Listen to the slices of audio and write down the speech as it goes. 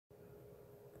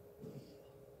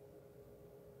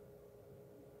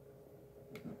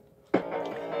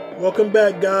Welcome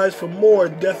back, guys, for more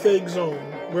Death Egg Zone.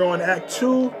 We're on Act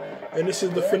 2, and this is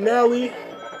the finale,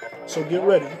 so get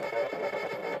ready.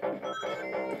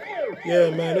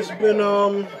 Yeah, man, it's been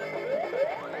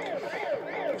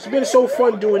so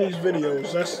fun doing these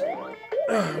videos. That's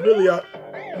really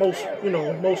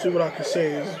mostly what I can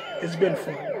say is it's been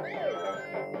fun.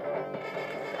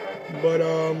 But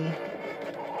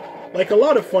like a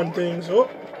lot of fun things. Oh,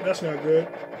 that's not good.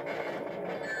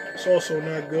 It's also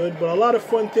not good, but a lot of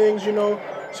fun things, you know,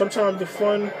 sometimes the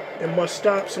fun, it must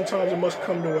stop, sometimes it must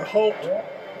come to a halt.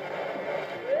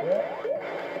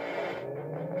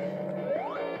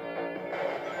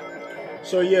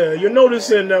 So yeah, you're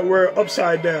noticing that we're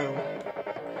upside down.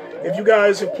 If you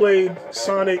guys have played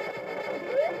Sonic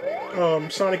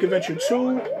Adventure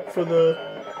 2 for the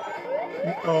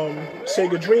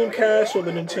Sega Dreamcast or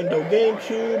the Nintendo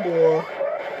GameCube, or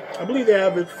I believe they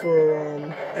have it for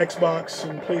Xbox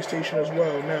and PlayStation as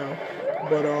well now.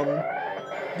 But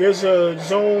there's a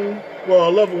zone, well,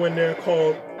 a level in there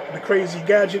called the Crazy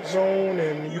Gadget Zone,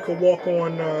 and you can walk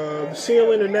on the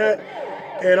ceiling and that.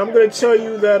 And I'm gonna tell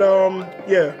you that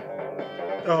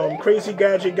Crazy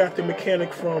Gadget got the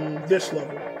mechanic from this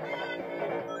level.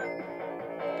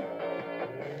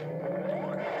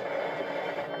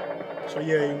 So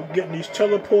yeah, you're getting these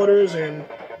teleporters and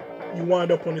you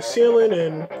wind up on the ceiling,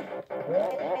 and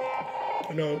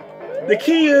you know, the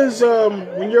key is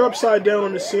when you're upside down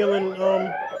on the ceiling,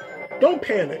 don't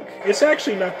panic. It's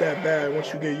actually not that bad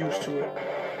once you get used to it.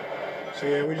 So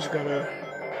yeah, we're just gonna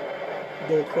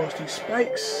go across these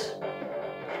spikes.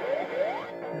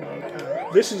 You know,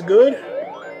 this is good.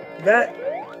 That,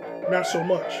 not so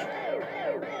much.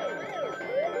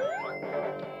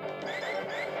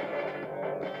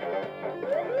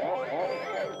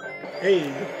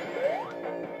 Hey.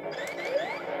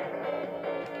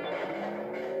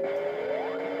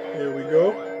 There we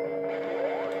go.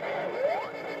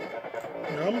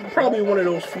 Now, I'm probably one of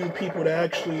those few people that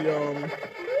actually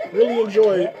really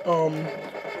enjoy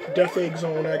Death Egg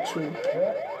Zone Act 2.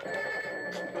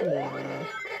 Come on, man.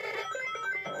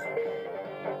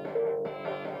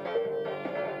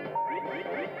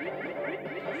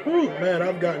 Whew, man,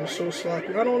 I've gotten so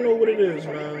sloppy. I don't know what it is,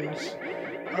 man.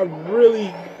 I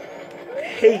really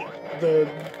hate the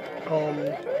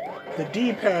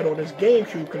D-pad on this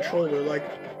GameCube controller. Like,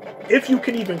 if you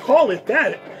can even call it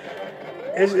that,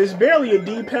 it's barely a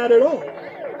D-pad at all.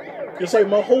 It's like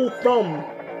my whole thumb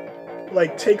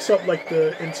like takes up like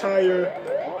the entire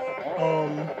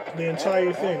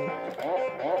thing.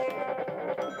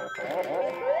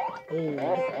 Oh.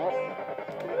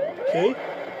 Okay.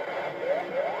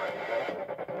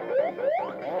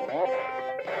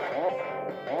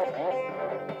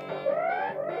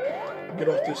 Get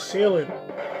off this ceiling.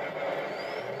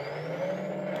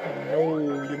 No,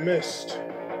 you missed.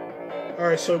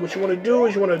 Alright, so what you want to do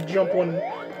is you want to jump on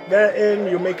that end.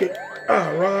 You'll make it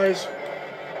rise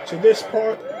to this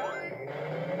part.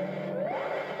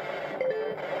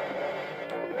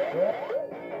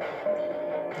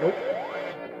 Nope.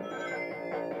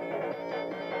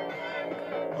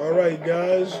 Alright,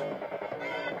 guys.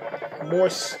 More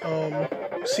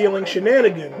ceiling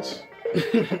shenanigans.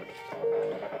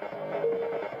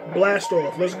 Blast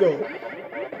off. Let's go.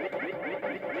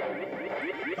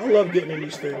 I love getting in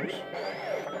these things.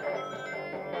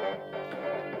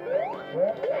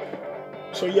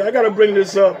 So yeah, I gotta bring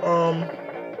this up.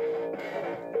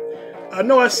 I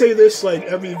know I say this like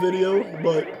every video,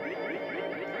 but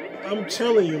I'm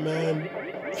telling you, man,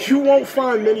 you won't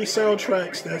find many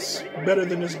soundtracks that's better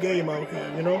than this game out here,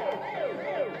 you know?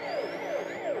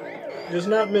 There's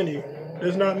not many.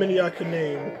 There's not many I can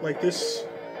name. Like this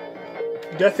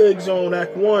Death Egg Zone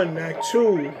Act 1, Act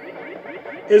 2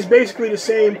 is basically the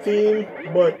same theme,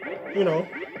 but, you know,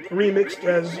 remixed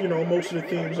as, you know, most of the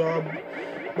themes are.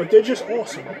 But they're just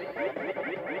awesome.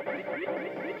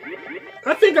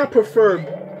 I think I prefer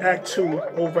Act 2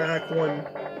 over Act 1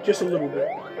 just a little bit.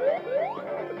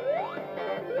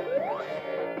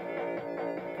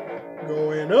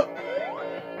 Going up.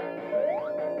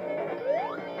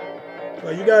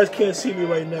 Like, you guys can't see me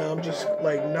right now. I'm just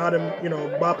like nodding, you know,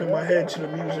 bopping my head to the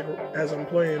music as I'm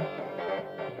playing.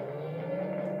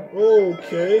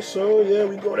 Okay, so yeah,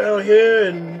 we go down here,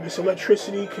 and this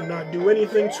electricity cannot do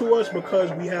anything to us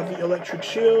because we have the electric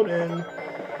shield, and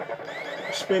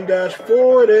spin dash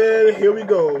forward, and here we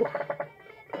go.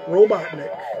 Robotnik.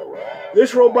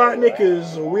 This Robotnik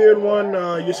is a weird one.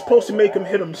 You're supposed to make him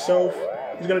hit himself.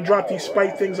 He's gonna drop these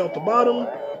spike things out the bottom.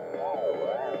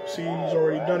 See, he's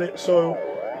already done it. So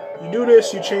you do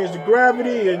this, you change the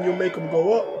gravity, and you'll make him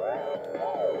go up.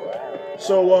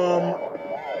 So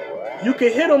you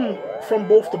can hit them from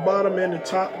both the bottom and the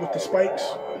top with the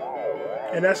spikes.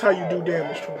 And that's how you do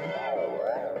damage to him.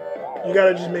 You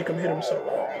gotta just make him hit himself.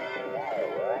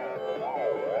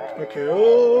 Okay,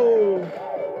 oh.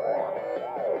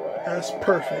 That's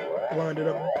perfect. Lined it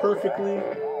up perfectly.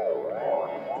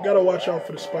 You gotta watch out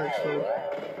for the spikes, though.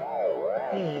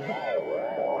 And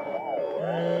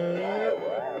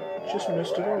just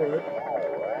missed it, alright.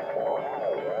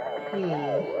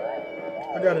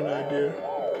 I got an idea.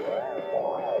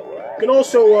 You can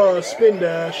also spin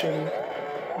dash, and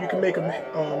you can make him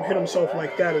hit himself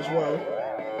like that as well.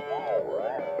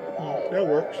 That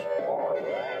works.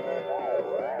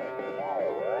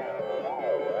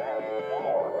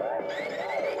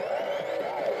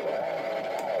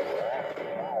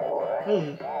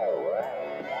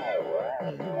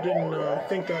 Didn't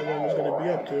think that one was going to be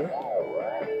up there.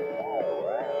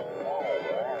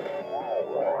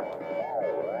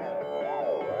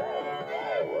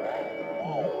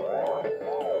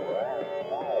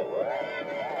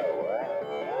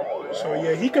 So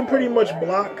yeah, he can pretty much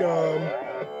block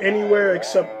anywhere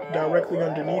except directly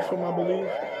underneath him, I believe.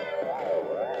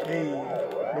 Hey,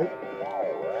 nope.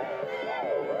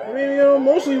 I mean, you know,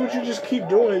 mostly what you just keep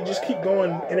doing is just keep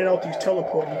going in and out these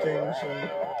teleporting things and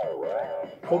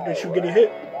hope that you get a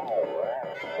hit.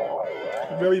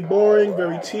 Very boring,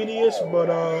 very tedious, but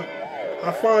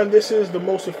I find this is the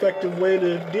most effective way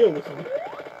to deal with them.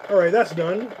 Alright, that's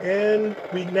done, and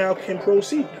we now can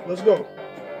proceed. Let's go.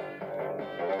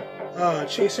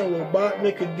 Chasing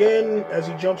Robotnik again as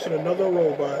he jumps in another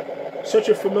robot. Such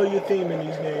a familiar theme in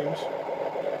these games.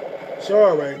 So,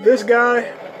 alright, this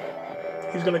guy,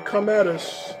 he's going to come at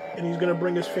us, and he's going to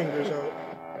bring his fingers out.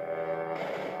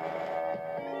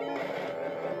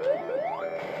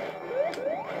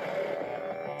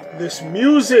 This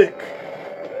music!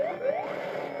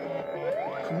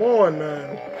 Come on,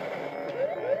 man.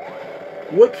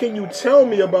 What can you tell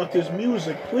me about this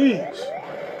music, please?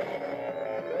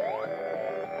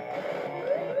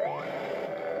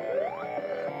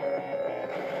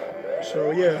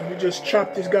 So yeah, we just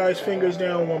chop this guy's fingers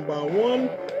down one by one.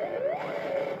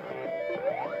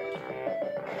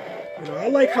 You know, I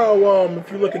like how if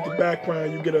you look at the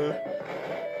background, you get a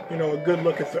good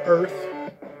look at the Earth.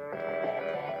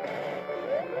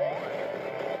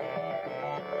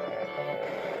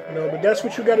 You know, but that's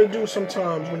what you got to do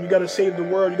sometimes when you got to save the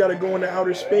world. You got to go into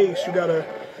outer space. You got to,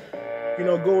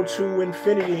 go to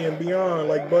infinity and beyond,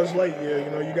 like Buzz Lightyear.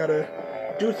 You know, you got to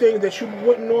do things that you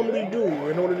wouldn't normally do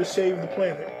in order to save the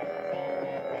planet.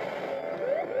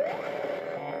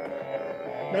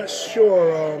 Not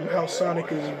sure how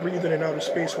Sonic is breathing in outer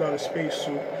space without a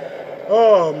spacesuit.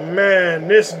 Oh man,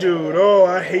 this dude. Oh,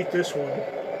 I hate this one.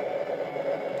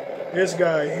 This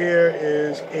guy here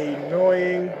is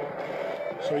annoying.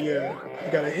 So yeah,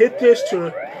 you gotta hit this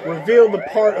to reveal the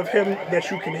part of him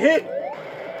that you can hit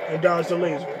and dodge the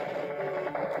laser.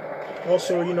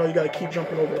 Also, you gotta keep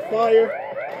jumping over the fire.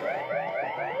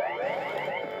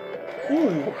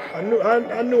 Ooh, I knew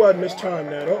I'd mistime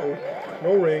that. Uh-oh.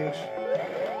 No rings.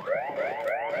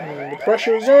 The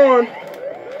pressure is on.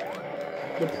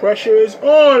 The pressure is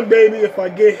on, baby. If I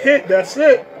get hit, that's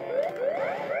it.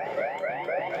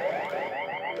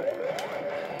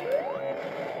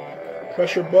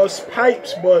 Pressure busts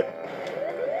pipes, but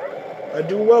I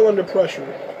do well under pressure.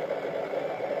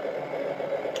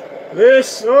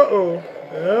 This,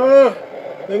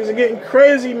 things are getting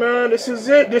crazy, man. This is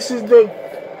it. This is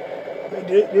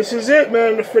it,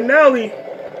 man. The finale.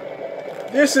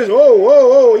 This is,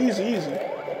 easy.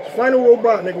 Final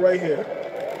Robotnik right here.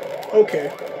 Okay.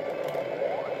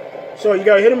 So you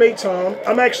gotta hit him 8 times.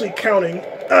 I'm actually counting.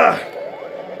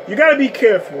 You gotta be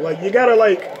careful. Like, you gotta,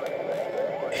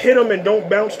 hit him and don't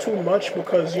bounce too much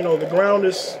because, the ground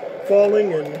is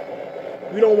falling and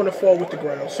we don't want to fall with the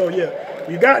ground. So, yeah.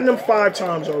 We've gotten them 5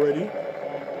 times already.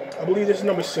 I believe this is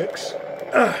number 6.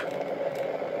 Come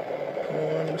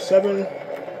on, number 7.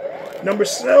 Number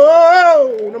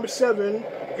 7.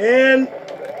 And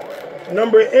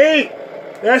number 8.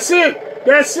 That's it.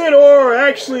 That's it. Or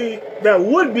actually, that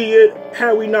would be it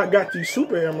had we not got these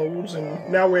super emeralds. And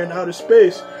now we're in outer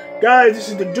space. Guys, this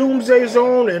is the Doomsday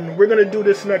Zone, and we're going to do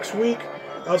this next week.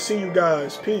 I'll see you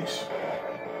guys. Peace.